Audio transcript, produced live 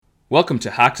Welcome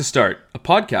to Hack to Start, a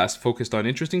podcast focused on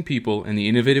interesting people and the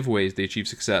innovative ways they achieve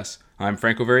success. I'm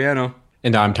Franco Veriano.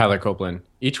 And I'm Tyler Copeland.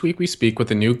 Each week we speak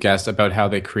with a new guest about how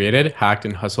they created, hacked,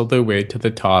 and hustled their way to the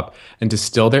top and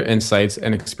distill their insights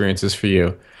and experiences for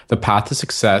you. The path to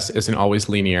success isn't always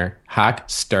linear. Hack,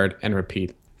 start, and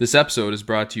repeat. This episode is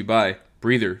brought to you by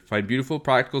Breather. Find beautiful,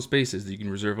 practical spaces that you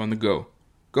can reserve on the go.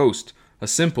 Ghost, a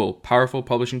simple, powerful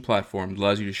publishing platform that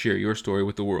allows you to share your story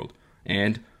with the world.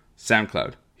 And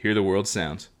SoundCloud. Hear the world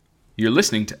sounds. You're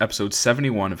listening to episode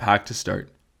 71 of Hack to Start.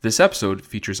 This episode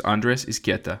features Andres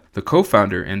Izquieta, the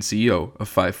co-founder and CEO of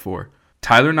Five4.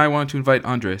 Tyler and I wanted to invite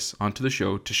Andres onto the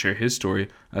show to share his story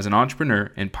as an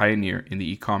entrepreneur and pioneer in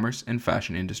the e-commerce and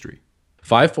fashion industry.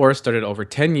 Five4 started over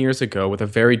 10 years ago with a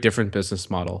very different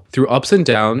business model. Through ups and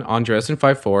downs, Andres and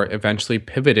Five4 eventually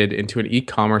pivoted into an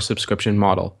e-commerce subscription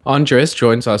model. Andres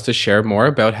joins us to share more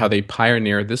about how they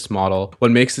pioneered this model, what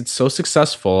makes it so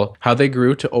successful, how they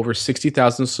grew to over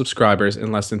 60,000 subscribers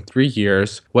in less than 3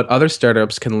 years, what other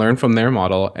startups can learn from their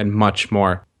model, and much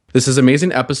more. This is an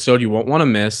amazing episode you won't want to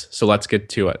miss, so let's get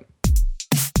to it.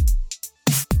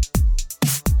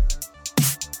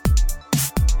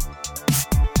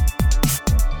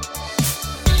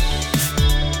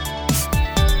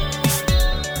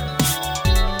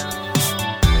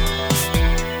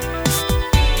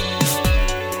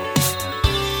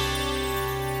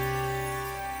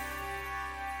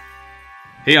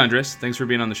 Hey Andres, thanks for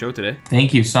being on the show today.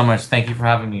 Thank you so much. Thank you for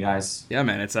having me, guys. Yeah,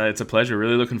 man, it's a pleasure.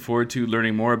 Really looking forward to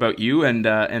learning more about you and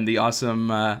the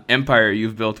awesome empire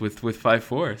you've built with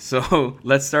Five4. So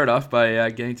let's start off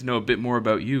by getting to know a bit more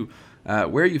about you.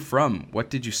 Where are you from? What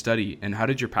did you study? And how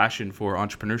did your passion for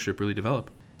entrepreneurship really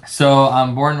develop? So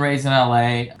I'm born and raised in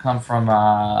LA. Come from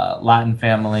a Latin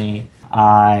family.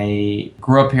 I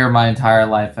grew up here my entire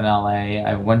life in LA.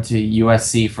 I went to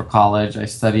USC for college. I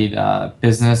studied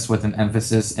business with an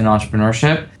emphasis in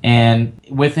entrepreneurship. And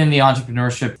within the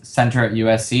entrepreneurship center at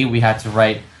USC, we had to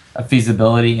write a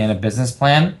feasibility and a business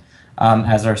plan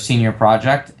as our senior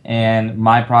project. And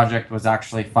my project was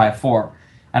actually Five4.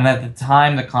 And at the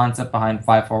time, the concept behind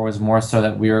Five4 was more so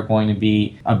that we were going to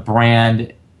be a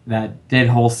brand that did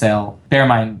wholesale. Bear in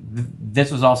mind,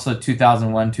 this was also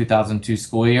 2001, 2002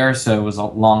 school year, so it was a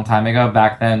long time ago.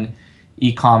 Back then,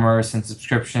 e-commerce and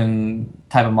subscription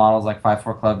type of models like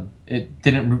Five4 Club, it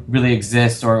didn't really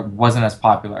exist or wasn't as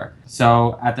popular.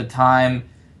 So at the time,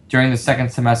 during the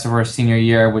second semester of our senior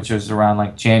year, which was around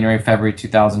like January, February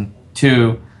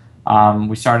 2002,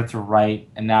 we started to write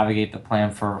and navigate the plan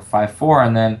for Five4.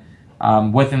 And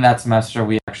then within that semester,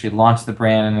 we actually launched the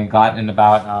brand and it got in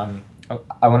about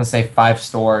I want to say 5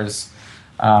 stores,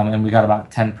 and we got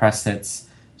about 10 press hits.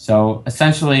 So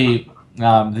essentially,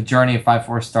 the journey of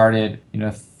Five4 started,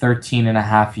 13 and a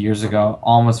half years ago,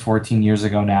 almost 14 years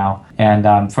ago now.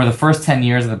 And for the first 10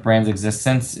 years of the brand's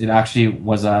existence, it actually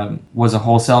was a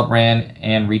wholesale brand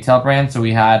and retail brand. So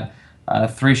we had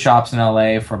 3 shops in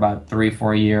LA for about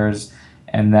 3-4 years.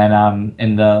 And then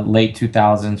in the late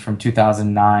 2000s, from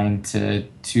 2009 to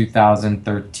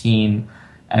 2013,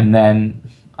 and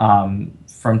then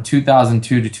from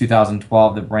 2002 to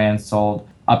 2012, the brand sold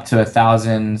up to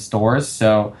 1,000 stores.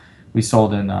 So we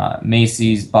sold in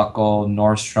Macy's, Buckle,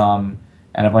 Nordstrom,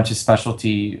 and a bunch of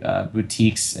specialty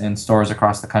boutiques and stores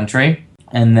across the country.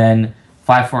 And then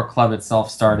Five4 Club itself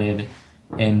started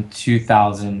in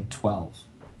 2012.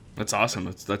 That's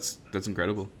awesome. That's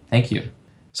incredible. Thank you.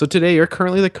 So today you're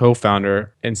currently the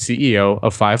co-founder and CEO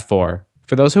of Five4.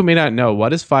 For those who may not know,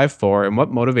 what is Five4 and what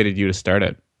motivated you to start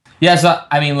it? Yeah, so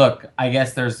I mean, look, I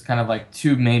guess there's kind of like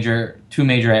two major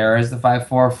eras of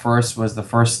Five4. First was the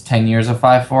first 10 years of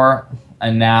Five4,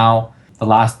 and now the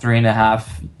last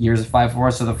 3.5 years of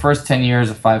Five4. So the first 10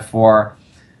 years of Five4,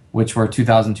 which were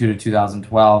 2002 to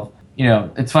 2012,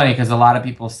 it's funny because a lot of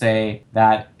people say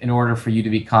that in order for you to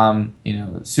become,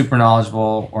 super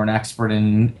knowledgeable or an expert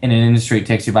in an industry, it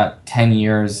takes you about 10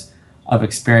 years of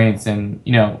experience. And,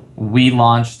 we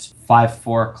launched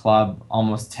Five4 Club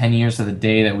almost 10 years to the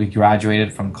day that we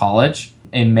graduated from college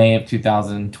in May of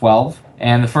 2012.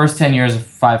 And the first 10 years of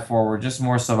Five4 were just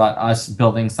more so about us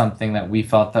building something that we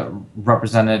felt that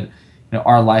represented,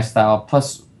 our lifestyle.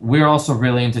 Plus, we were also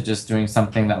really into just doing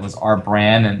something that was our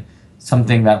brand and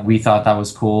something that we thought that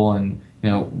was cool. And,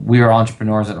 we are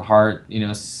entrepreneurs at heart,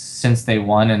 since day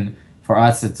one. And for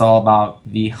us, it's all about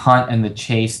the hunt and the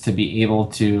chase to be able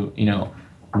to,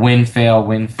 win, fail,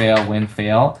 win, fail, win,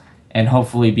 fail, and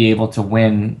hopefully be able to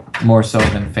win more so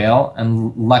than fail.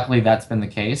 And luckily that's been the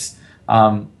case.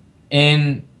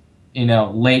 In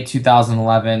late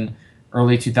 2011,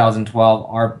 early 2012,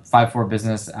 our Five4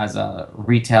 business as a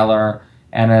retailer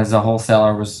and as a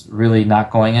wholesaler was really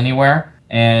not going anywhere.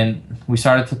 and we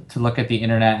started to look at the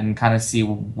internet and kind of see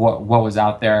what was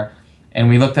out there. And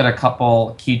we looked at a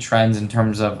couple key trends in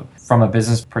terms of from a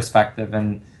business perspective.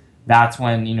 And that's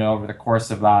when, over the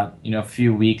course of about, a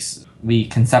few weeks, we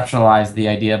conceptualized the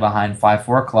idea behind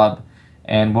 5-4 Club.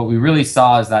 And what we really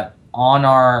saw is that on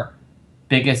our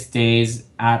biggest days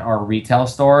at our retail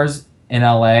stores in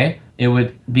LA, it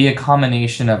would be a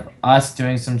combination of us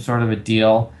doing some sort of a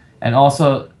deal and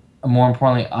also, more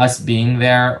importantly, us being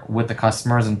there with the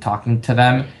customers and talking to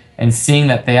them and seeing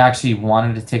that they actually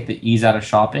wanted to take the ease out of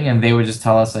shopping, and they would just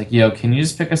tell us like, yo, can you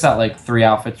just pick us out like 3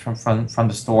 outfits from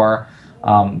the store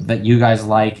that you guys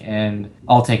like, and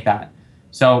I'll take that.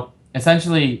 So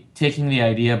essentially taking the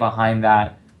idea behind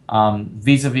that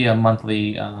vis-a-vis a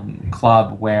monthly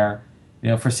club where,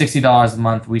 for $60 a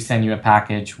month, we send you a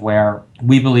package where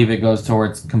we believe it goes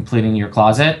towards completing your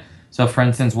closet. So for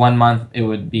instance, 1 month it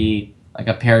would be like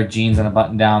a pair of jeans and a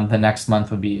button down. The next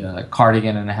month would be a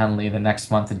cardigan and a Henley. The next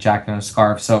month, a jacket and a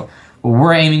scarf. So what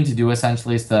we're aiming to do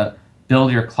essentially is to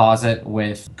build your closet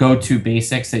with go-to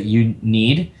basics that you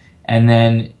need. And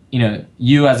then,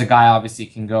 you as a guy obviously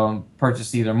can go and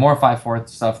purchase either more 5-4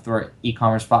 stuff through our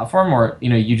e-commerce platform, or,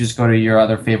 you just go to your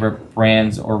other favorite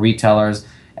brands or retailers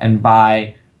and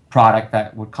buy product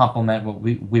that would complement what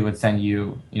we would send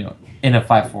you, in a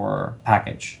 5-4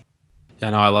 package. Yeah,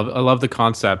 no, I love the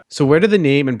concept. So where did the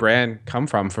name and brand come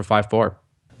from for 5-4?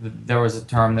 There was a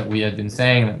term that we had been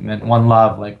saying that meant one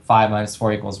love, like 5 minus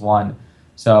 4 equals 1.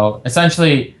 So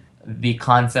essentially, the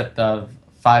concept of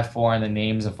 5-4 and the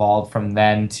names evolved from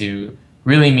then to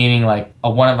really meaning like a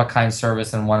one-of-a-kind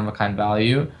service and one-of-a-kind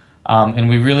value. And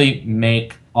we really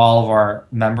make all of our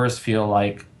members feel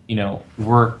like,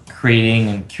 we're creating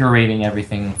and curating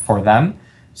everything for them.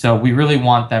 So we really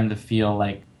want them to feel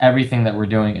like everything that we're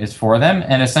doing is for them.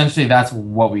 And essentially that's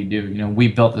what we do. We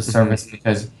built the service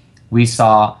because we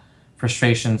saw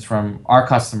frustrations from our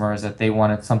customers that they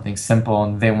wanted something simple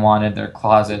and they wanted their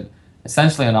closet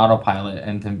essentially on autopilot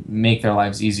and to make their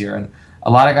lives easier. And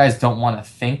a lot of guys don't want to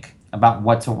think about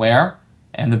what to wear.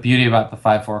 And the beauty about the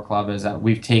 5-4 Club is that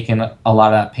we've taken a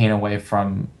lot of that pain away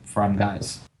from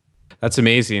guys. That's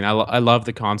amazing. I love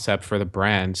the concept for the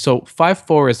brand. So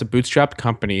 5-4 is a bootstrapped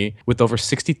company with over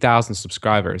 60,000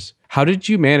 subscribers. How did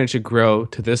you manage to grow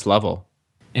to this level?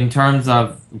 In terms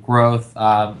of growth,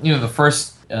 the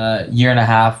first year and a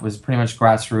half was pretty much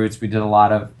grassroots. We did a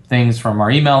lot of things from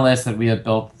our email list that we had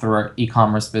built through our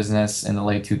e-commerce business in the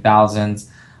late 2000s,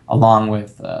 along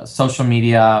with social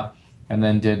media, and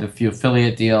then did a few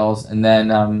affiliate deals. And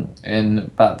then in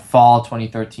about fall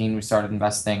 2013, we started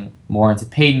investing more into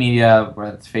paid media,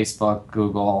 whether it's Facebook,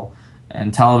 Google,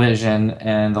 and television.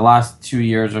 And the last 2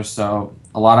 years or so,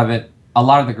 a lot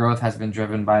of the growth has been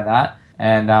driven by that.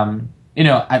 And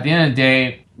at the end of the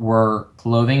day, we're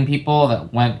clothing people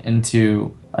that went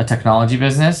into a technology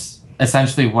business.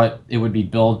 Essentially, what it would be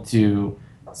billed to,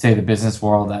 say, the business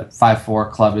world, that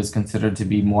 5-4 Club is considered to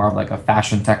be more of like a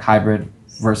fashion tech hybrid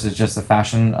versus just a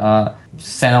fashion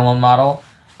standalone model.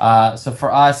 So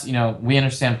for us, we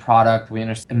understand product, we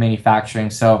understand manufacturing.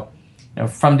 So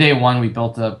from day one, we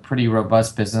built a pretty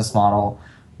robust business model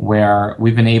where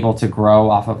we've been able to grow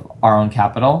off of our own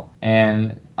capital,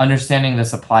 and understanding the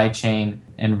supply chain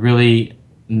and really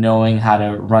knowing how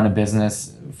to run a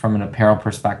business from an apparel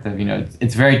perspective.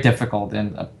 It's very difficult,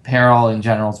 and apparel in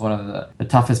general is one of the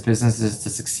toughest businesses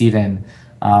to succeed in.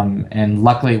 And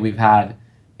luckily we've had,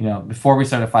 before we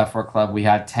started 5-4 Club, we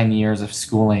had 10 years of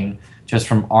schooling just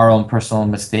from our own personal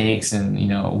mistakes and,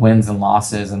 wins and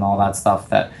losses and all that stuff,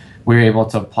 that we were able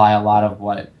to apply a lot of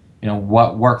what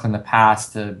worked in the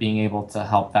past to being able to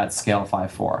help that scale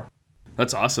 5-4.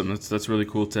 That's awesome. That's really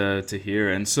cool to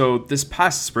hear. And so this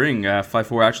past spring,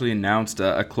 5-4 actually announced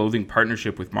a clothing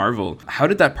partnership with Marvel. How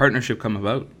did that partnership come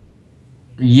about?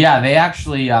 Yeah, they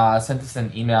actually sent us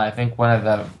an email. I think one of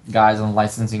the guys on the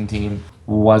licensing team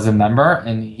was a member,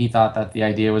 and he thought that the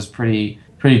idea was pretty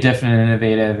different and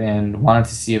innovative, and wanted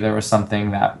to see if there was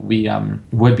something that we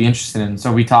would be interested in.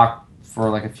 So we talked for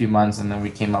like a few months, and then we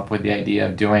came up with the idea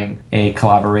of doing a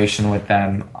collaboration with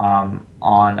them on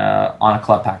a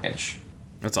club package.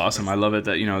 That's awesome. I love it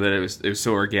that that it was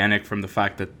so organic from the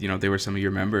fact that they were some of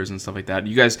your members and stuff like that. Have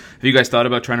you guys thought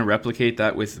about trying to replicate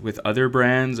that with other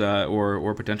brands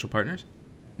or potential partners?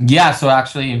 Yeah. So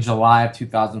actually, in July of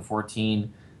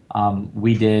 2014,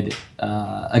 we did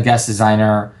a guest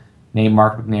designer named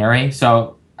Mark McNary.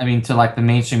 So I mean, to like the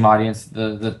mainstream audience,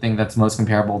 the thing that's most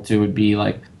comparable to would be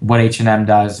like what H&M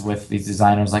does with these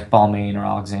designers like Balmain or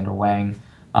Alexander Wang.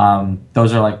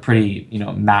 Those are like pretty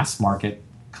mass market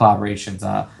collaborations.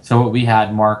 So what we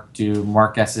had Mark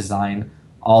guest design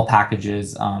all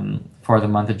packages for for the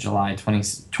month of July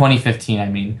 2015, I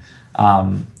mean,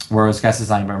 where it was guest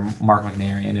designed by Mark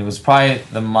McNary. And it was probably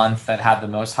the month that had the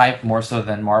most hype, more so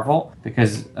than Marvel,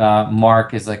 because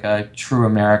Mark is like a true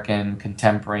American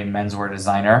contemporary menswear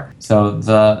designer. So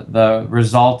the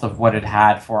result of what it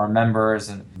had for our members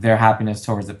and their happiness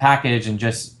towards the package and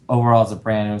just overall as a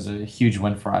brand, it was a huge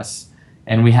win for us.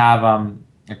 And we have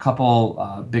a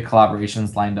couple big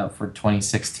collaborations lined up for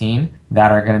 2016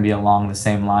 that are going to be along the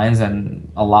same lines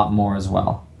and a lot more as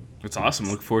well. That's awesome.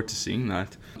 Look forward to seeing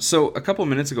that. So a couple of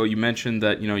minutes ago, you mentioned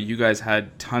that you guys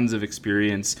had tons of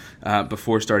experience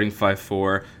before starting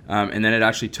 5-4, and then it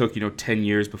actually took 10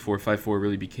 years before 5-4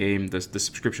 really became the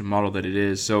subscription model that it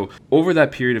is. So over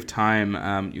that period of time,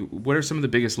 what are some of the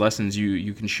biggest lessons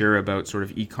you can share about sort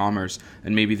of e-commerce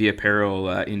and maybe the apparel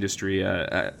industry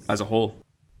as a whole?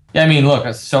 Yeah, I mean,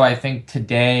 look. So I think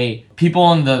today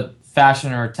people in the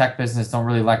fashion or tech business don't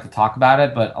really like to talk about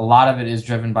it, but a lot of it is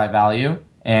driven by value.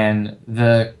 And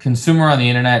the consumer on the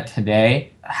internet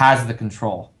today has the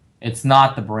control. It's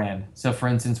not the brand. So for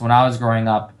instance, when I was growing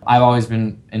up, I've always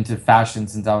been into fashion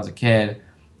since I was a kid.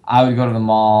 I would go to the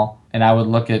mall and I would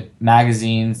look at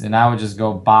magazines and I would just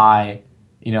go buy,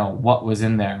 what was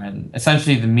in there. And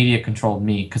essentially the media controlled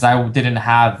me because I didn't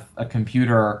have a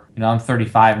computer. I'm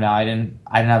 35 now. I didn't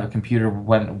have a computer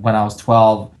when I was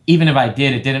 12. Even if I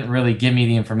did, it didn't really give me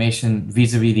the information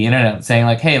vis-a-vis the internet saying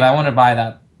like, hey, if I want to buy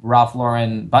that Ralph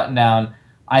Lauren button down,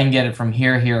 I can get it from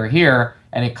here, here, or here,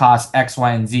 and it costs X,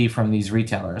 Y, and Z from these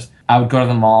retailers. I would go to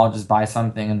the mall, just buy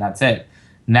something, and that's it.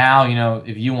 Now,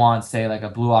 if you want, say, like a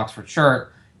blue Oxford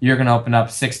shirt, you're going to open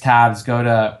up 6 tabs, go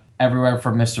to everywhere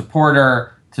from Mr.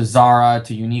 Porter to Zara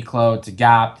to Uniqlo to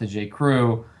Gap to J.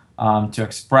 Crew to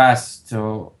Express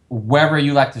to wherever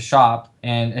you like to shop,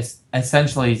 and it's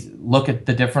essentially look at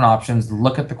the different options,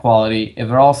 look at the quality. If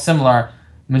they're all similar,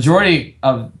 majority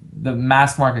of the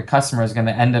mass market customer is going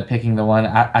to end up picking the one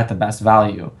at the best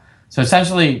value. So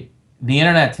essentially, the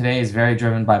internet today is very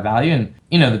driven by value. And,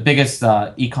 the biggest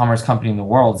e-commerce company in the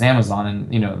world is Amazon.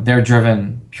 And, they're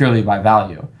driven purely by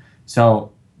value.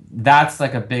 So that's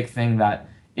like a big thing that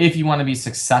if you want to be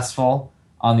successful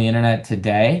on the internet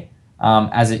today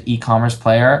as an e-commerce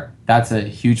player, that's a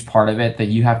huge part of it, that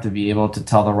you have to be able to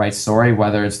tell the right story,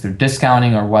 whether it's through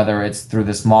discounting or whether it's through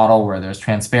this model where there's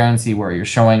transparency, where you're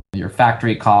showing your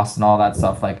factory costs and all that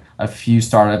stuff like a few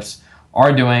startups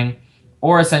are doing,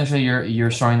 or essentially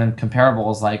you're showing them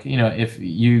comparables like, if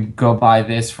you go buy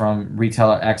this from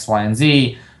retailer X, Y, and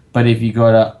Z, but if you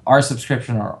go to our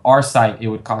subscription or our site, it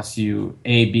would cost you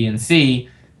A, B, and C,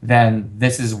 then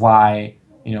this is why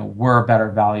we're a better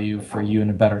value for you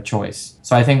and a better choice.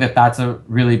 So I think that that's a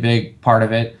really big part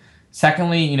of it.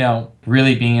 Secondly,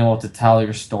 really being able to tell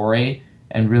your story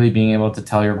and really being able to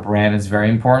tell your brand is very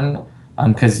important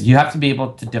because you have to be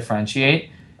able to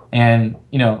differentiate. And,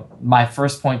 my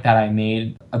first point that I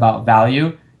made about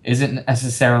value isn't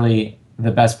necessarily the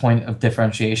best point of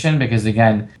differentiation because,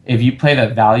 again, if you play the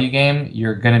value game,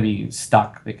 you're going to be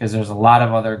stuck because there's a lot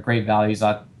of other great values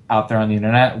out there on the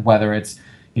internet, whether it's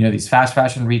these fast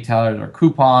fashion retailers or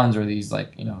coupons or these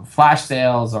flash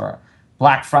sales or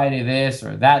Black Friday this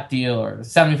or that deal or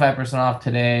 75% off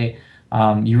today.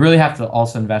 You really have to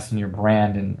also invest in your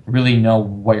brand and really know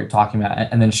what you're talking about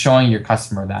and then showing your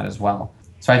customer that as well.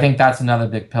 So I think that's another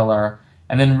big pillar.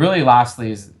 And then really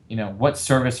lastly is, what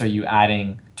service are you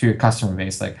adding to your customer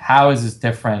base? Like how is this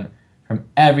different from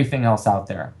everything else out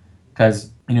there?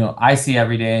 Because, I see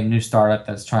every day a new startup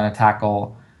that's trying to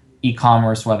tackle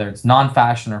e-commerce, whether it's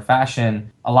non-fashion or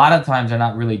fashion. A lot of times they're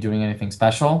not really doing anything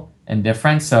special and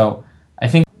different. So I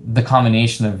think the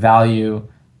combination of value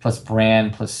plus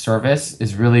brand plus service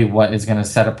is really what is going to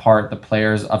set apart the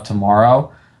players of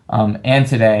tomorrow and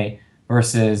today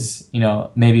versus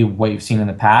maybe what you've seen in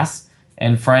the past.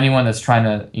 And for anyone that's trying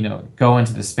to go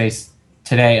into the space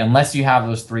today, unless you have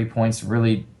those 3 points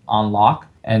really on lock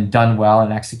and done well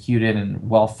and executed and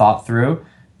well thought through,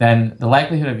 then the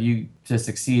likelihood of you to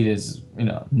succeed is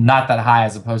not that high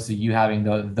as opposed to you having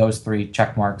those 3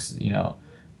 check marks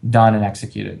done and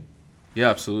executed. Yeah,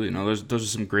 absolutely. No, those are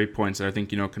some great points that I think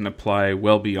can apply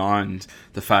well beyond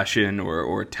the fashion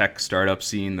or tech startup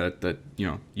scene. I think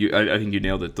you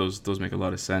nailed it. Those make a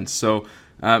lot of sense. So,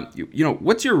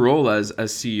 what's your role as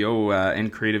CEO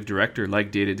and creative director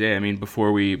like day to day? I mean,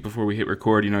 before we hit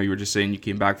record, you were just saying you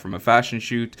came back from a fashion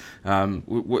shoot.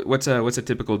 What's a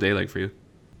typical day like for you?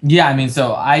 Yeah, I mean,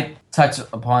 so I touch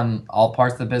upon all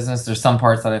parts of the business. There's some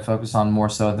parts that I focus on more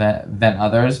so than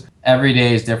others. Every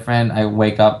day is different. I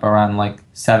wake up around like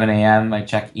 7 a.m. I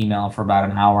check email for about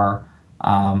an hour.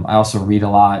 I also read a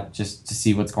lot just to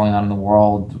see what's going on in the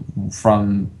world,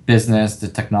 from business to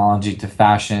technology to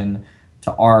fashion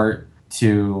to art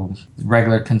to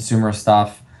regular consumer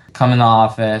stuff, come in the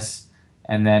office,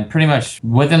 and then pretty much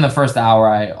within the first hour,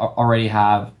 I already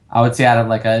have, I would say out of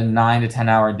like a 9 to 10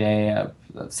 hour day,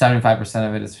 75%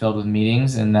 of it is filled with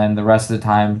meetings. And then the rest of the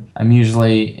time, I'm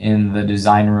usually in the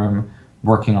design room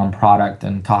working on product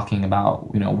and talking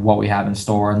about, what we have in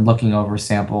store and looking over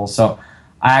samples. So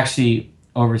I actually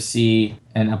oversee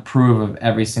and approve of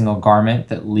every single garment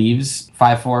that leaves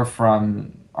 5-4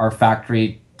 from our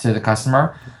factory to the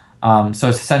customer. So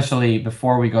it's essentially,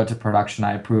 before we go to production,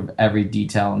 I approve every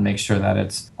detail and make sure that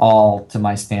it's all to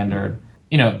my standard.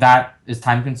 That is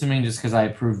time consuming just because I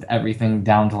approved everything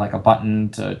down to like a button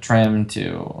to trim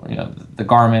to, the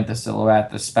garment, the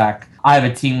silhouette, the spec. I have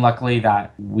a team, luckily,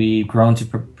 that we've grown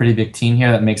to a pretty big team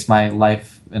here that makes my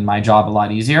life and my job a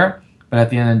lot easier. But at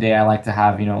the end of the day, I like to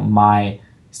have, my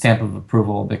stamp of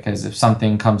approval, because if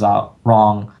something comes out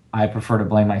wrong, I prefer to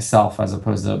blame myself as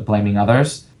opposed to blaming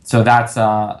others. So that's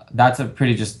a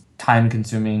pretty just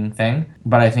time-consuming thing,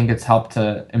 but I think it's helped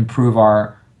to improve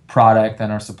our product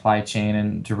and our supply chain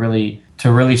and to really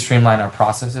streamline our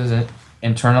processes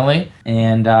internally.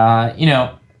 And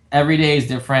every day is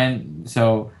different.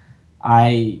 So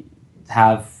I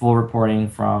have full reporting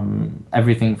from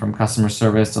everything from customer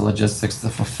service to logistics to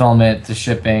fulfillment to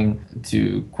shipping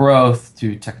to growth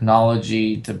to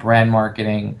technology to brand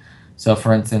marketing. So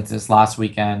for instance, this last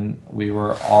weekend, we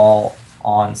were all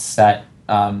on set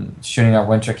shooting our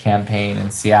winter campaign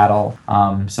in Seattle.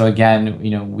 So again,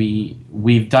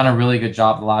 we've done a really good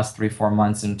job the last 3-4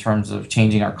 months in terms of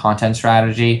changing our content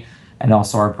strategy and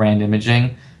also our brand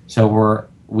imaging. So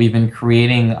we've been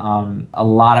creating a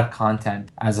lot of content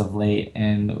as of late,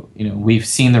 and we've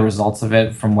seen the results of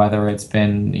it, from whether it's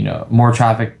been more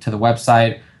traffic to the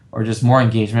website or just more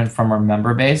engagement from our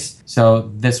member base. So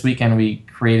this weekend we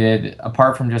created,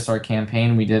 apart from just our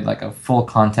campaign, we did like a full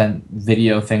content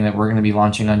video thing that we're going to be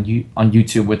launching on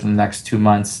YouTube within the next 2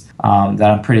 months that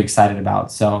I'm pretty excited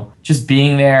about. So just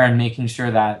being there and making sure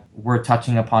that we're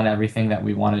touching upon everything that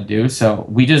we want to do. So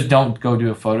we just don't go do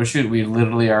a photo shoot. We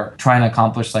literally are trying to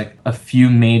accomplish like a few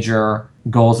major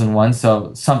goals in one.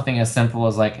 So something as simple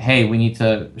as like, hey, we need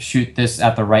to shoot this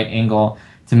at the right angle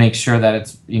to make sure that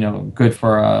it's good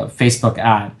for a Facebook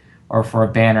ad or for a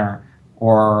banner,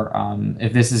 or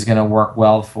if this is going to work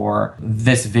well for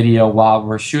this video while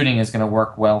we're shooting is going to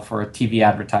work well for a TV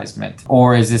advertisement,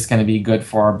 or is this going to be good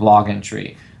for our blog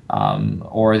entry,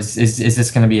 or is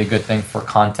this going to be a good thing for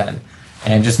content,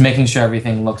 and just making sure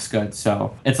everything looks good.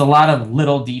 So it's a lot of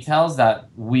little details that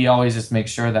we always just make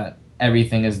sure that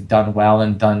everything is done well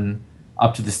and done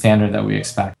up to the standard that we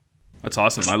expect. That's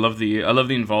awesome. I love the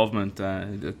involvement.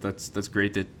 That's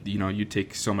great that you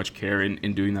take so much care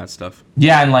in doing that stuff.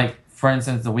 Yeah, and like for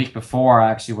instance, the week before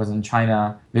I actually was in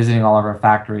China visiting all of our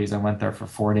factories. I went there for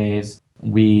 4 days.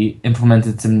 We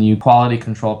implemented some new quality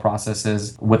control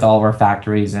processes with all of our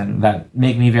factories, and that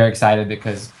make me very excited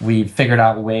because we figured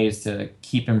out ways to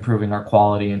keep improving our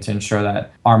quality and to ensure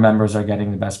that our members are getting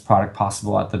the best product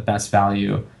possible at the best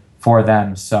value for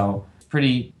them. So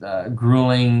pretty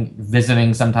grueling,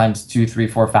 visiting sometimes 2, 3,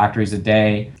 4 factories a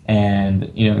day,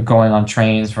 and going on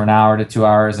trains for an hour to 2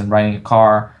 hours and renting a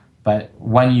car. But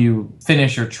when you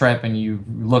finish your trip and you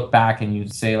look back and you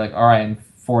say like, all right, in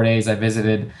 4 days I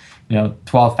visited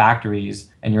 12 factories,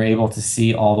 and you're able to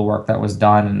see all the work that was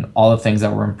done and all the things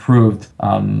that were improved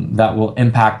that will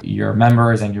impact your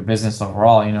members and your business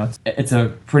overall. It's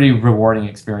a pretty rewarding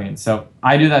experience. So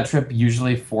I do that trip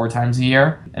usually 4 times a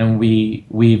year, and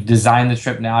we've designed the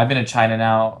trip now. I've been to China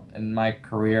now in my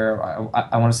career,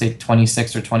 I want to say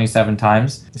 26 or 27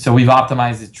 times. So we've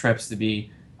optimized the trips to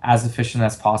be as efficient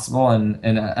as possible and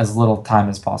as little time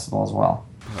as possible as well.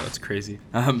 Oh, that's crazy.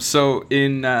 So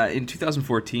in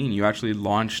 2014, you actually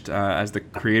launched as the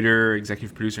creator,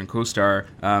 executive producer, and co-star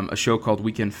a show called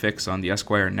Weekend Fix on the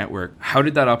Esquire network. How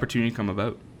did that opportunity come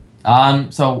about?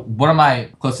 So one of my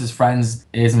closest friends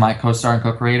is my co-star and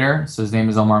co-creator. So his name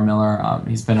is Omar Miller.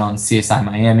 He's been on CSI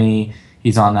Miami.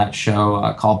 He's on that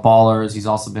show called Ballers. He's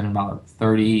also been in about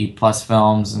 30 plus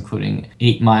films, including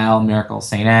 8 Mile, Miracle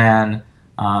St. Anne.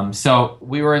 So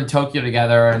we were in Tokyo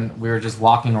together, and we were just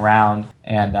walking around,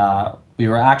 and we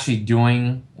were actually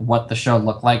doing what the show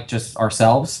looked like just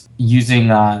ourselves, using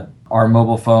our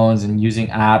mobile phones and using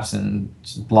apps and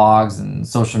blogs and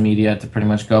social media to pretty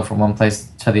much go from one place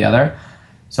to the other.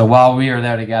 So while we were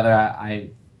there together,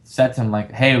 I said to him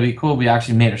like, hey, it'd be cool if we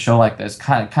actually made a show like this,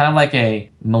 kind of like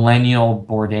a millennial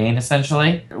Bourdain,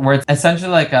 essentially, where it's essentially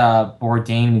like a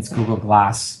Bourdain meets Google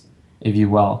Glass, if you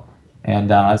will.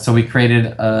 And so we created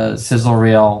a sizzle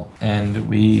reel, and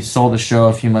we sold the show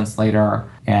a few months later,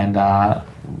 and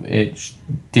it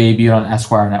debuted on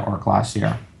Esquire Network last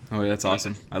year. Oh, yeah, that's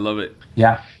awesome. I love it.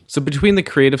 Yeah. So between the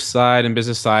creative side and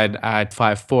business side at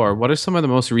 5-4, what are some of the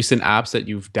most recent apps that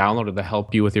you've downloaded to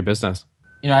help you with your business?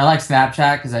 I like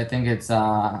Snapchat because I think it's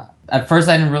at first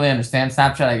I didn't really understand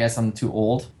Snapchat. I guess I'm too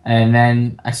old. And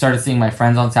then I started seeing my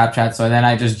friends on Snapchat, so then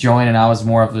I just joined and I was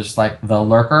more of just like the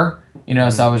lurker,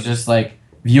 so I was just like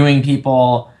viewing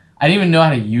people. I didn't even know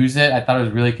how to use it. I thought it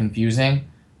was really confusing.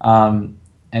 And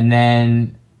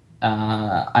then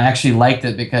I actually liked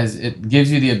it because it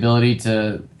gives you the ability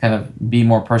to kind of be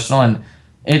more personal, and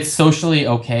it's socially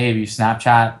okay if you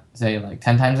Snapchat, say, like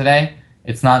 10 times a day.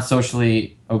 It's not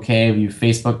socially okay if you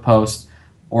Facebook post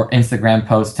or Instagram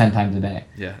post 10 times a day.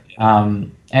 Yeah.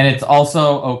 And it's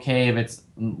also okay if it's a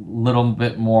little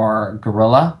bit more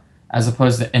guerrilla as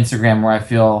opposed to Instagram, where I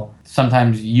feel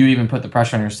sometimes you even put the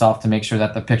pressure on yourself to make sure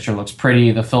that the picture looks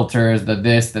pretty, the filters, the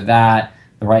this, the that,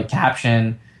 the right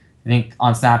caption. I think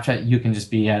on Snapchat you can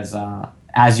just be as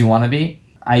you want to be.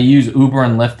 I use Uber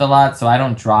and Lyft a lot, so I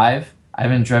don't drive. I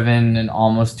haven't driven in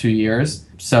almost 2 years,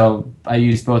 so I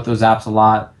use both those apps a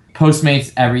lot.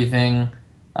 Postmates everything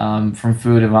from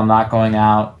food if I'm not going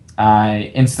out.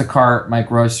 I Instacart my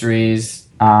groceries.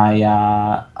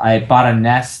 I bought a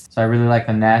Nest, so I really like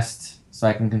the Nest, so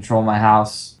I can control my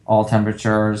house, all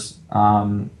temperatures.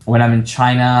 When I'm in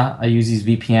China, I use these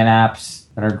VPN apps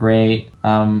that are great.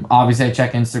 Obviously, I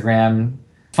check Instagram.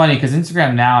 It's funny because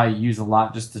Instagram now I use a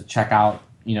lot just to check out,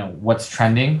 what's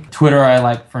trending. Twitter I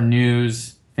like for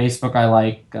news. Facebook I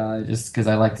like just because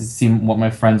I like to see what my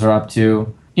friends are up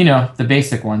to. The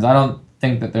basic ones. I don't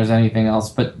think that there's anything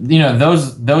else, but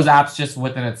those apps just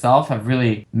within itself have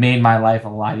really made my life a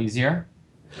lot easier.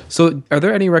 So are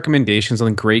there any recommendations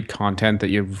on great content that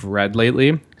you've read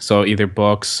lately? So either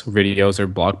books, videos, or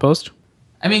blog posts?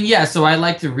 I mean, yeah, so I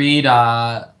like to read.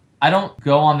 I don't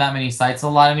go on that many sites a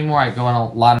lot anymore. I go on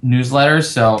a lot of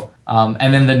newsletters. So,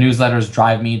 and then the newsletters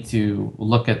drive me to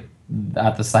look at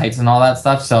the sites and all that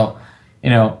stuff. So,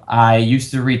 I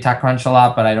used to read TechCrunch a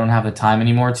lot, but I don't have the time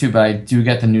anymore to. But I do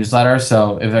get the newsletter.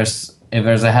 So if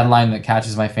there's a headline that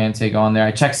catches my fancy, I go on there.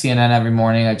 I check CNN every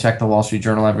morning. I check the Wall Street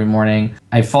Journal every morning.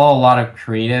 I follow a lot of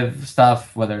creative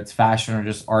stuff, whether it's fashion or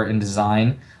just art and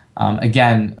design.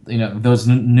 Again, those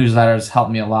newsletters help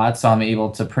me a lot, so I'm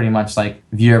able to pretty much like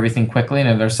view everything quickly. And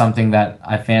if there's something that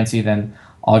I fancy, then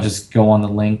I'll just go on the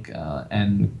link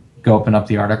and go open up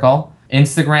the article.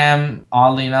 Instagram,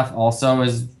 oddly enough, also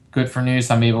is good for news.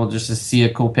 I'm able just to see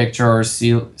a cool picture or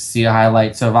see a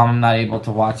highlight. So if I'm not able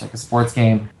to watch like a sports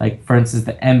game, like for instance,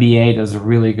 the NBA does a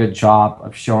really good job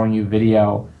of showing you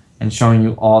video and showing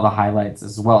you all the highlights,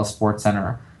 as well as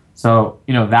SportsCenter. So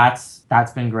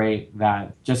that's been great.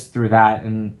 That just through that,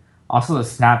 and also the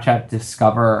Snapchat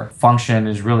Discover function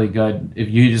is really good if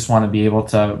you just want to be able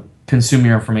to consume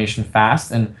your information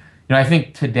fast. And I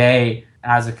think today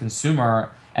as a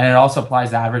consumer, and it also applies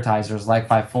to advertisers like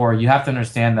 5-4, you have to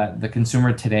understand that the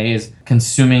consumer today is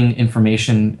consuming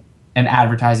information and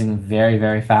advertising very,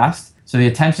 very fast. So the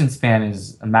attention span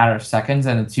is a matter of seconds,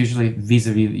 and it's usually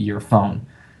vis-a-vis your phone.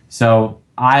 So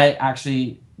I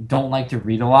actually don't like to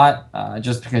read a lot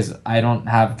just because I don't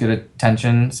have good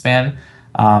attention span.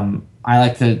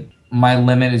 My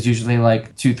limit is usually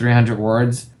like 200-300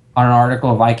 words on an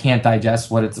article. If I can't digest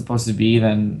what it's supposed to be,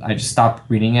 then I just stop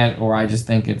reading it, or I just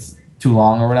think it's too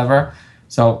long or whatever.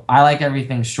 So I like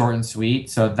everything short and sweet.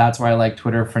 So that's why I like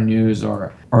Twitter for news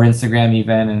or Instagram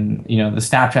even. And, the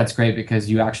Snapchat's great because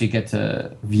you actually get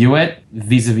to view it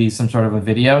vis-a-vis some sort of a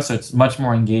video. So it's much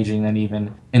more engaging than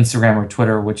even Instagram or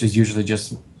Twitter, which is usually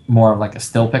just more of like a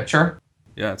still picture.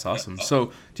 Yeah, it's awesome. So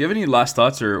do you have any last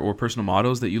thoughts or personal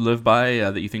mottos that you live by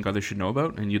that you think others should know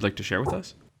about and you'd like to share with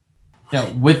us?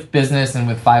 With business and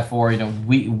with 5-4,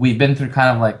 we've been through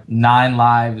kind of like 9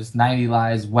 lives, 90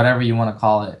 lives, whatever you want to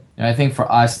call it. I think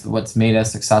for us, what's made us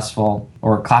successful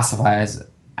or classify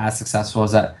as successful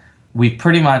is that we've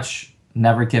pretty much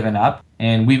never given up,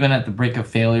 and we've been at the brink of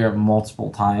failure multiple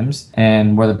times,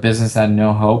 and where the business had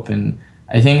no hope. And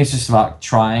I think it's just about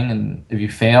trying, and if you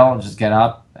fail, just get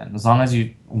up. And as long as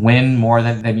you win more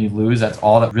than you lose, that's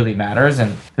all that really matters.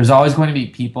 And there's always going to be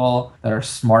people that are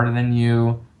smarter than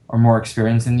you or more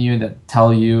experienced than you that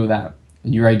tell you that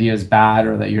your idea is bad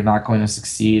or that you're not going to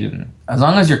succeed. And as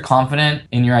long as you're confident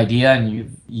in your idea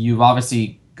and you've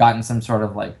obviously gotten some sort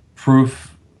of like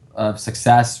proof of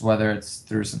success, whether it's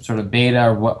through some sort of beta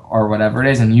or whatever it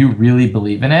is, and you really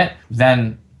believe in it,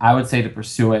 then I would say to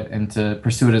pursue it, and to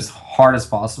pursue it as hard as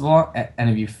possible. And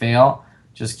if you fail,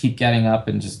 just keep getting up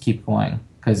and just keep going.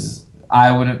 Because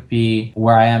I wouldn't be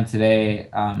where I am today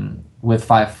with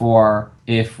 5-4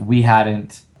 if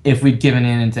we'd given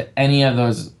in into any of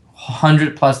those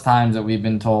 100 plus times that we've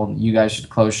been told you guys should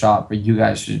close shop or you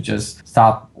guys should just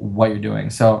stop what you're doing.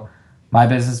 So my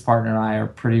business partner and I are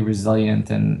pretty resilient,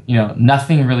 and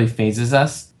nothing really phases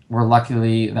us. We're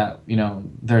luckily that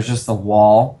there's just a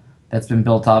wall that's been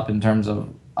built up in terms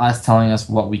of us telling us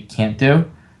what we can't do.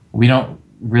 We don't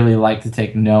really like to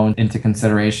take no into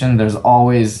consideration. There's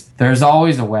always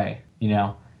a way,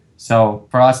 So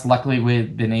for us, luckily,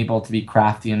 we've been able to be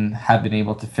crafty and have been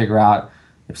able to figure out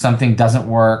if something doesn't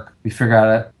work, we figure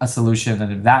out a solution,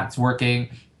 and if that's working,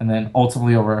 and then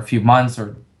ultimately over a few months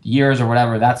or years or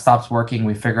whatever, that stops working,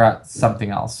 we figure out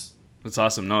something else. That's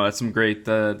awesome. No, that's some great.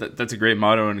 That's a great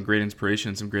motto and a great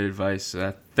inspiration. Some great advice.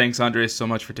 Thanks, Andres, so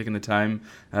much for taking the time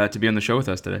to be on the show with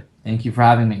us today. Thank you for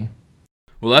having me.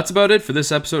 Well, that's about it for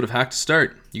this episode of Hack to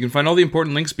Start. You can find all the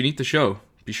important links beneath the show.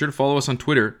 Be sure to follow us on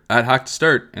Twitter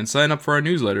 @HackToStart and sign up for our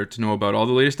newsletter to know about all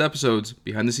the latest episodes,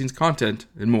 behind-the-scenes content,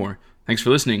 and more. Thanks for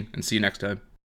listening, and see you next time.